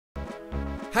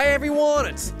Hey everyone,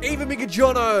 it's Even Bigger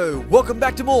Jono. Welcome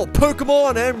back to more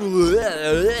Pokemon and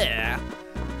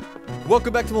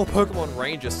welcome back to more Pokemon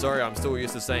Ranger. Sorry, I'm still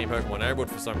used to saying Pokemon Neighborhood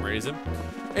for some reason.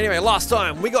 Anyway, last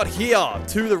time we got here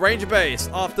to the Ranger base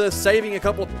after saving a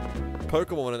couple of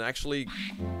Pokemon and actually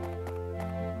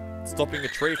stopping a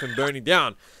tree from burning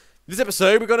down. This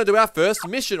episode, we're gonna do our first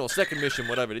mission or second mission,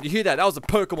 whatever. Did you hear that? That was the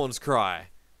Pokemon's cry.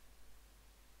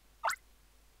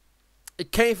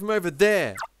 It came from over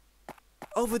there.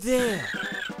 Over there.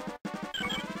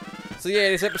 So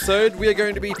yeah, this episode we are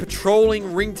going to be patrolling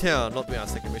Ringtown. Not our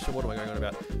second mission. What am I going on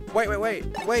about?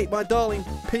 Wait, my darling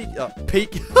Peak.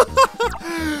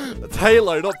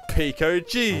 Halo, not Pico.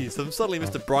 Jeez, I'm suddenly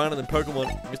Mr. Bryan and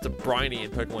Mr. Briny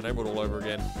in Pokemon Emerald all over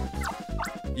again.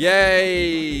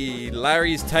 Yay!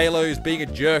 Larry's Tailow's being a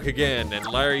jerk again, and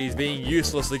Larry's being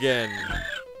useless again.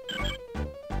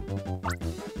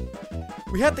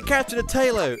 We had to capture the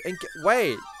Taillow and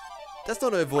wait. That's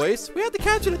not her voice. We have to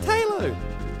capture the Taillow.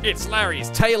 It's Larry's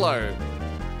Taillow.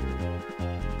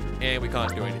 And we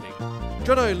can't do anything.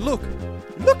 Jono, look.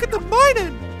 Look at the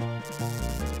mining.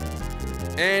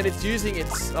 And it's using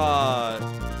its Poké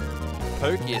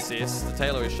Assists. The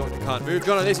Taillow is shocked and can't move.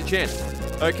 Jono, there's your chance.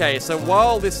 Okay, so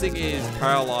while this thing is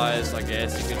paralyzed, I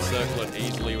guess, you can circle it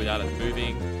easily without it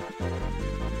moving.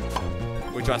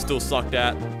 Which I still sucked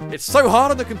at. It's so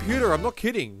hard on the computer, I'm not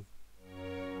kidding.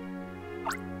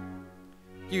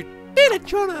 You did it,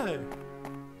 Jono!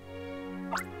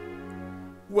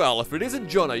 Well, if it isn't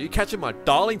Jono, you're catching my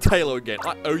darling Taillow again.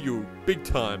 I owe you big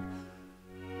time.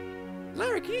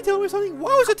 Larry, can you tell me something? Why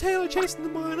was the Taillow chasing the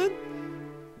miner?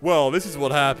 Well, this is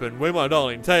what happened. When my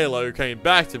darling Taillow came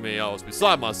back to me, I was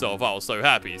beside myself. I was so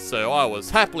happy. So I was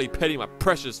happily petting my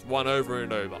precious one over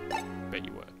and over. Bet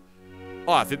you were.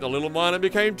 I think the little miner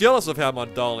became jealous of how my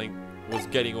darling was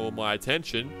getting all my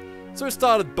attention. So it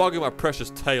started bugging my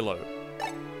precious Taillow.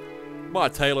 My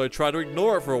Taillow tried to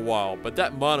ignore it for a while, but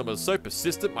that miner was so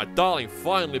persistent, my darling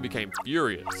finally became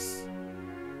furious.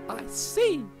 I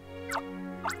see.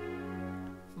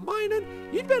 Minun,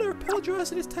 you'd better apologize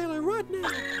to this Taillow right now.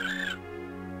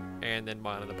 And then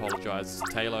Minun apologizes to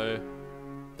Taillow.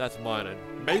 That's Minun.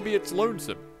 Maybe it's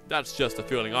lonesome. That's just the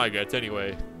feeling I get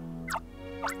anyway.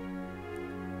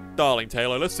 Darling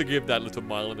Taillow, let's forgive that little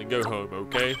Minun and go home,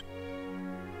 okay?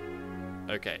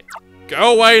 Okay.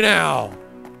 Go away now!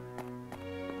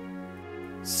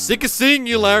 Sick of seeing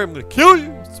you, Larry. I'm gonna kill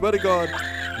you. Swear to God.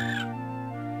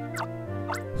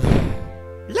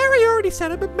 Larry already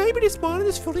said it, but maybe this Minun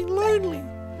is feeling lonely.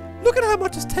 Look at how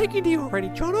much it's taking to you already,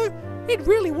 Jono. It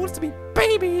really wants to be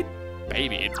babied.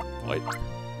 Babied? What?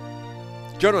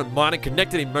 Jono and Minun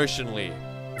connected emotionally.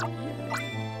 I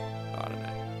don't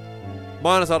know.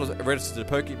 Minun's heart was registered to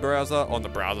the Poké browser. On the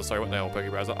browser, sorry, what the hell,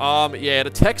 Poké browser? Yeah, the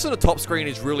text on the top screen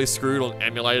is really screwed on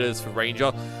emulators for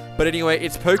Ranger. But anyway,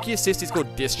 its Poké Assist is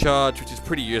called Discharge, which is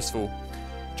pretty useful.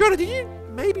 Jono, did you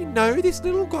maybe know this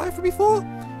little guy from before?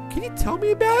 Can you tell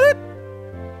me about it?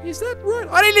 Is that right?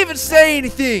 I didn't even say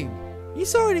anything! You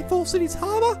saw it in Fall City's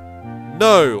harbor?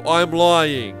 No, I'm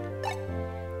lying.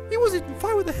 It was in a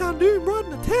fight with the Houndoom right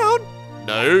in the town?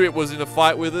 No, it was in a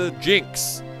fight with a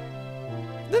Jinx.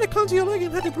 Then it clung to your leg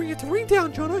and had to bring it to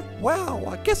Ringtown, Jono. Wow,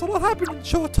 I guess a lot happened in a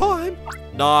short time.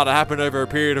 Nah, that happened over a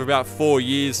period of about 4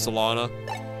 years, Solana.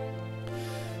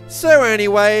 So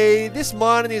anyway, this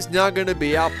Minun is now going to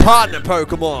be our partner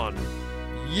Pokemon.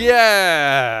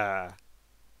 Yeah!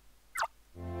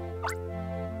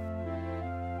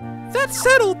 That's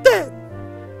settled then!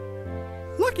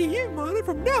 Lucky you, Minun.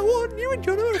 From now on, you and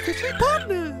Jono are officially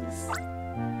partners!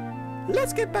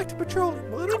 Let's get back to patrolling,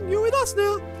 Minun. You're with us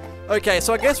now. Okay,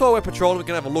 so I guess while we're patrolling, we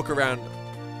can have a look around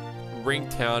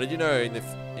Ringtown. Did you know in the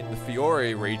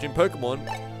Fiore region, Pokemon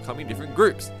come in different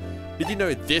groups? Did you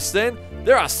know this then?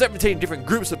 There are 17 different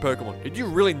groups of Pokemon. Did you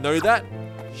really know that?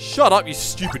 Shut up, you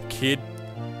stupid kid.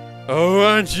 Oh,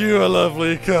 aren't you a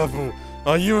lovely couple?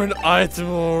 Are you an item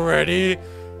already?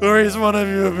 Or is one of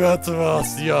you about to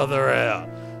ask the other out?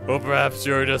 Or perhaps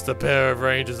you're just a pair of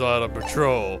Rangers out on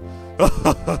patrol.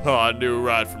 I knew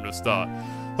right from the start.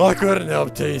 I couldn't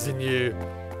help teasing you.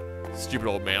 Stupid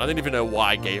old man. I didn't even know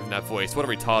why I gave him that voice. What a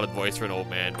retarded voice for an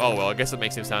old man. Oh well, I guess it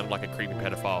makes him sound like a creepy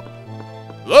pedophile.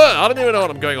 Ugh, I don't even know what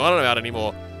I'm going on about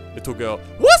anymore. Little girl.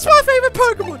 What's my favorite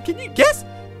Pokemon? Can you guess?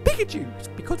 Pikachu. It's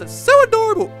because it's so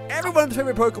adorable. Everyone's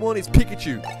favorite Pokemon is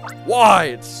Pikachu. Why?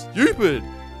 It's stupid.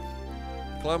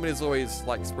 Climate is always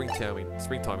like springtime in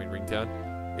Ringtown.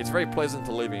 It's very pleasant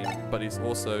to live in, but it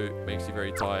also makes you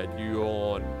very tired. You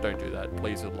yawn. Don't do that.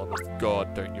 Please, for the love of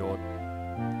God, don't yawn.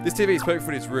 This TV is perfect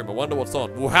for this room. I wonder what's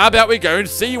on. Well, how about we go and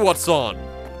see what's on?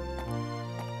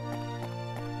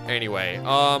 Anyway,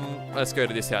 let's go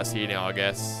to this house here now, I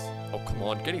guess. Oh, come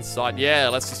on, get inside. Yeah,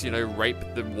 let's just, you know, rape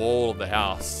the wall of the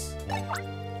house.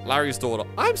 Larry's daughter.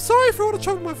 I'm sorry for all the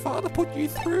trouble my father put you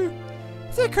through.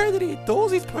 It's okay that he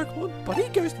adores his Pokemon, but he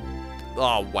goes...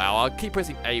 Oh, wow, I'll keep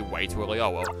pressing A way too early.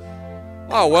 Oh, well.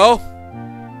 Oh, well.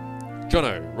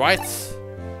 Jono, right?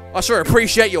 I sure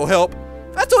appreciate your help.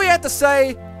 That's all you had to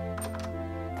say.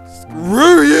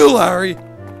 Screw you, Larry.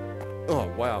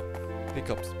 Oh, wow.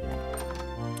 Hiccups.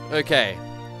 Okay.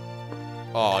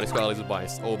 Oh, this guy lives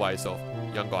all by himself.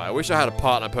 Young guy. I wish I had a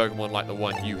partner Pokemon like the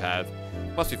one you have.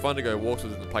 Must be fun to go walks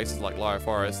with in places like Lyra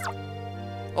Forest.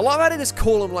 I love how they just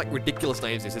call them like ridiculous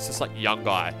names. It's just like young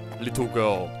guy, little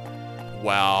girl.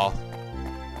 Wow.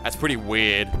 That's pretty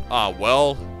weird. Ah,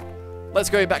 well. Let's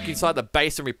go back inside the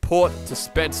base and report to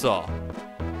Spencer.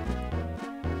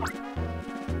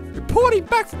 Reporting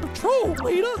back from patrol,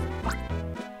 leader.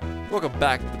 Welcome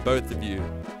back to both of you.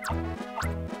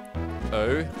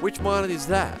 Oh, which miner is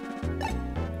that?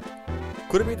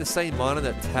 Could it be the same miner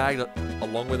that tagged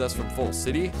along with us from Fall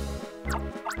City?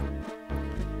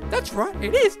 That's right,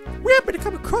 it is. We happened to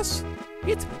come across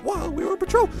it while we were on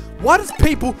patrol. Why does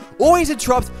people always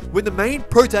interrupt when the main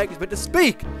protag is meant to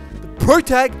speak? The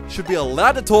protag should be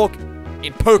allowed to talk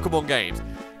in Pokemon games.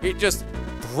 It just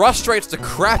frustrates the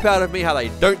crap out of me how they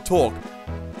don't talk.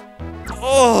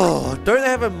 Oh, don't they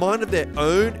have a mind of their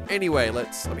own? Anyway, I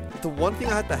mean, the one thing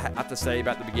I have to say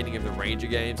about the beginning of the Ranger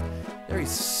games, there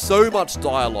is so much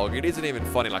dialogue. It isn't even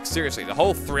funny. Like, seriously, the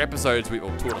whole 3 episodes, or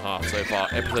 2.5 so far,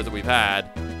 episodes that we've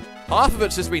had, half of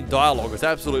it's just been dialogue. It's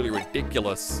absolutely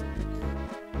ridiculous.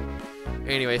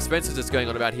 Anyway, Spencer's just going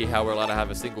on about here how we're allowed to have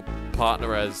a single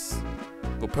partner as,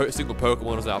 well, single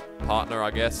Pokemon as our partner, I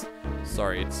guess.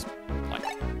 Sorry, it's like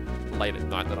late at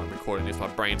night that I'm recording this. My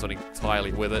brain's not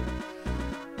entirely with it.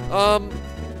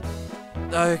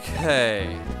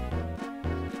 Okay.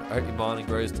 I hope your mining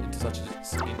grows into such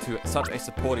a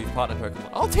supportive partner Pokemon.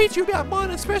 I'll teach you about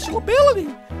miner's special ability.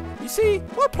 You see,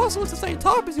 my Plusle is the same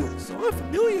type as yours, so I'm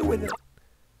familiar with it.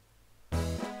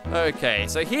 Okay,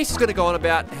 so he's just going to go on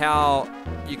about how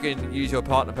you can use your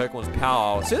partner Pokemon's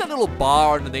power. See that little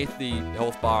bar underneath the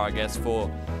health bar, I guess, for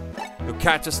your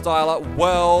catcher styler?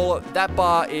 Well, that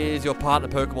bar is your partner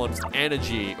Pokemon's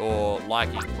energy or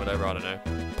liking, whatever, I don't know.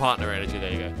 Partner energy,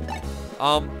 there you go.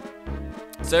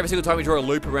 So every single time you draw a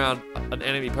loop around an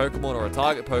enemy Pokemon or a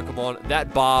target Pokemon,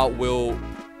 that bar will,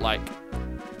 like,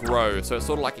 grow. So it's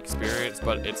sort of like experience,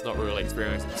 but it's not really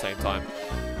experience at the same time.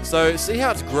 So see how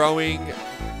it's growing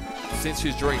since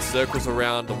she's drawing circles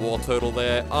around the war turtle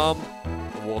there.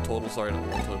 War turtle, sorry, not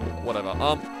war turtle, whatever.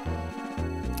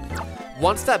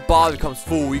 Once that bar becomes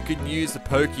full, you can use the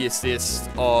Poké Assist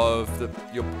of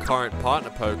your current partner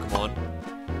Pokemon.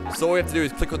 So all we have to do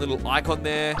is click on the little icon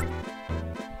there,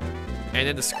 and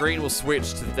then the screen will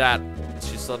switch to that.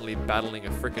 She's suddenly battling a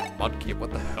freaking Mudkip.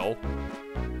 What the hell?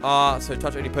 So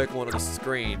touch any Pokemon on the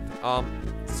screen.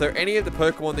 So any of the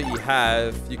Pokemon that you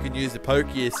have, you can use the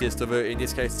Poké Assist of it. In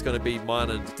this case, it's going to be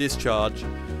Miner's Discharge,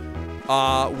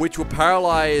 which will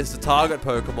paralyze the target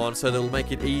Pokemon, so that'll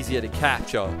make it easier to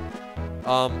capture.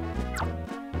 So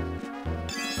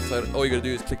all you got to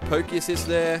do is click Poké Assist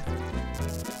there.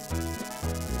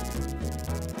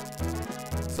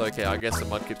 So okay, I guess the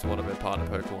Mudkip's one of her partner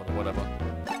Pokemon or whatever,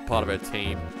 part of her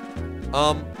team.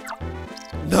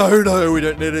 No, we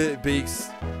don't need it be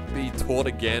taught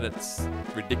again. It's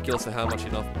ridiculous at how much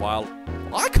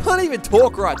I can't even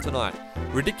talk right tonight.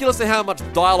 Ridiculous at how much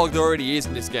dialogue there already is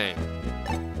in this game.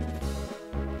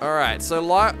 Alright, so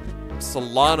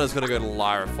Solana's gonna go to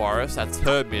Lyra Forest. That's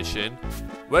her mission.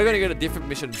 We're gonna get a different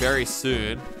mission very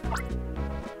soon.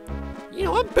 You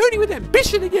know, I'm burning with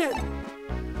ambition again.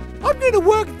 I'm going to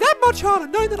work that much harder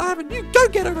knowing that I have a new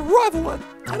go-getter rival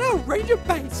at our Ranger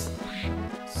base.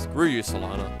 Screw you,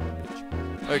 Solana,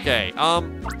 bitch. Okay,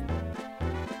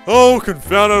 oh,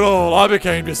 confound it all. I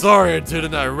became disoriented in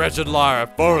that wretched Lyra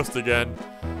Forest again.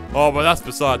 Oh, but that's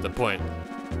beside the point.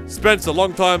 Spencer,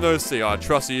 long time no see. I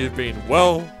trust you've been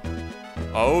well.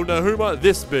 Oh, now who might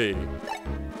this be?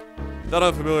 That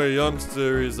unfamiliar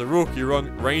youngster is the rookie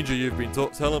ranger you've been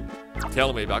telling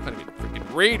me about. I can't even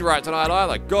freaking read right tonight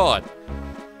either. God.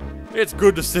 It's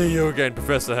good to see you again,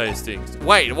 Professor Hastings.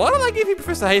 Wait, why did I give you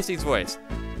Professor Hastings' voice?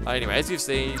 Anyway, as you've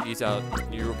seen, he's our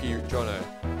new rookie, Jono.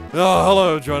 Oh,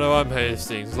 hello, Jono. I'm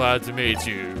Hastings. Glad to meet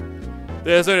you.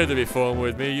 There's no need to be formal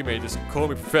with me. You may just call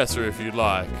me Professor if you'd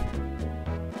like.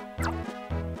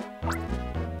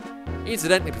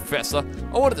 Incidentally, Professor,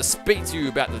 I wanted to speak to you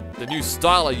about the new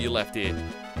styler you left here.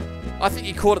 I think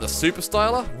you called it the Super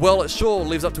Styler. Well, it sure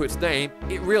lives up to its name.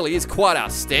 It really is quite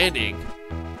outstanding.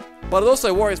 But it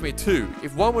also worries me too.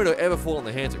 If one were to ever fall in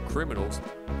the hands of criminals,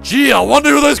 Gee, I wonder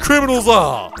who those criminals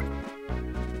are!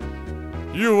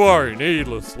 You worry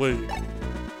needlessly.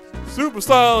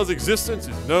 Superstyle's existence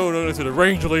is known only to the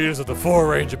ranger leaders of the 4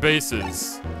 ranger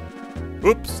bases.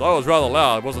 Oops, I was rather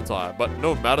loud, wasn't I? But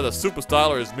no matter, the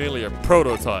Superstyler is merely a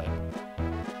prototype.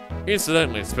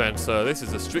 Incidentally, Spencer, this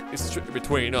is strictly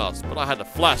between us, but I had a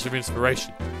flash of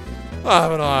inspiration. I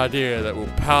have an idea that will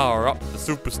power up the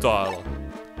Superstyler.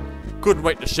 Couldn't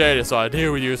wait to share this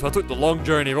idea with you, so I took the long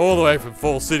journey all the way from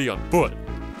Fall City on foot.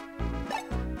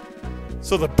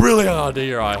 So the brilliant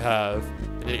idea I have...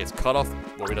 And he gets cut off?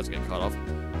 Well, he doesn't get cut off.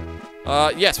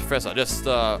 Yes, Professor, just,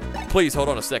 please hold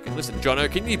on a second. Listen,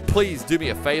 Jono, can you please do me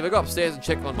a favor? Go upstairs and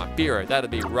check on my Firo. That'd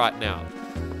be right now.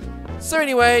 So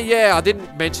anyway, yeah, I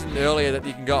didn't mention earlier that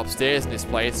you can go upstairs in this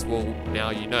place. Well,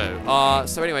 now you know.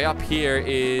 So anyway, up here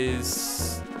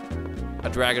is a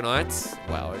Dragonite.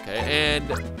 Wow, okay. And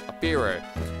a Firo.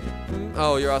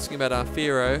 Oh, you're asking about our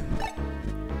Firo.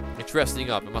 It's resting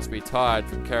up. It must be tired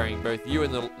from carrying both you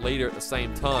and the leader at the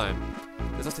same time.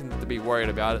 There's nothing to be worried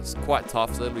about. It's quite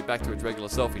tough, so it'll be back to its regular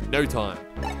self in no time.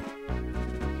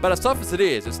 But as tough as it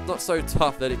is, it's not so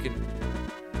tough that it can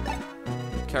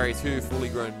carry 2 fully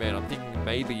grown men. I'm thinking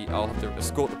maybe I'll have to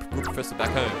escort the good professor back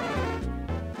home.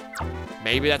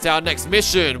 Maybe that's our next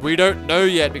mission. We don't know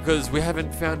yet because we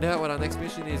haven't found out what our next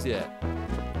mission is yet.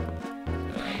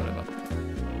 Whatever.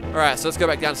 Alright, so let's go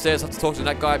back downstairs. I have to talk to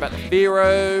that guy about the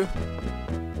Firo.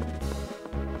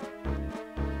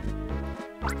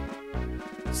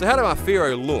 So how do my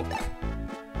Firo look?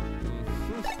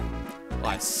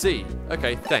 I see.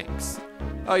 Okay, thanks.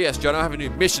 Oh yes, John, I have a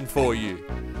new mission for you.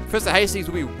 Professor Hastings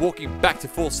will be walking back to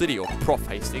Fall City, or Prof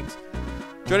Hastings.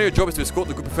 Johnny, your job is to escort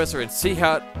the good professor and see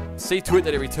to it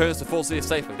that he returns to Fall City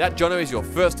safely. That, Jono, is your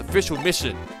first official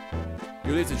mission.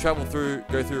 You'll need to go through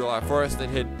the Live Forest, then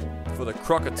head for the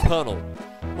Crocker Tunnel.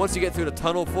 Once you get through the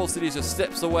tunnel, Fall City is just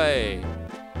steps away.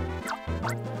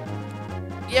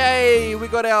 Yay! We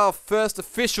got our first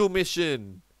official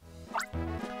mission.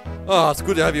 Oh, it's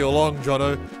good to have you along,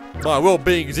 Jono. My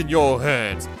well-being is in your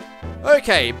hands.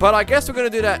 Okay, but I guess we're going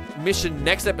to do that mission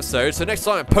next episode. So next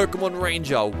time, Pokemon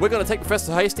Ranger, we're going to take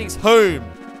Professor Hastings home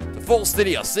to Fall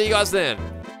City. I'll see you guys then.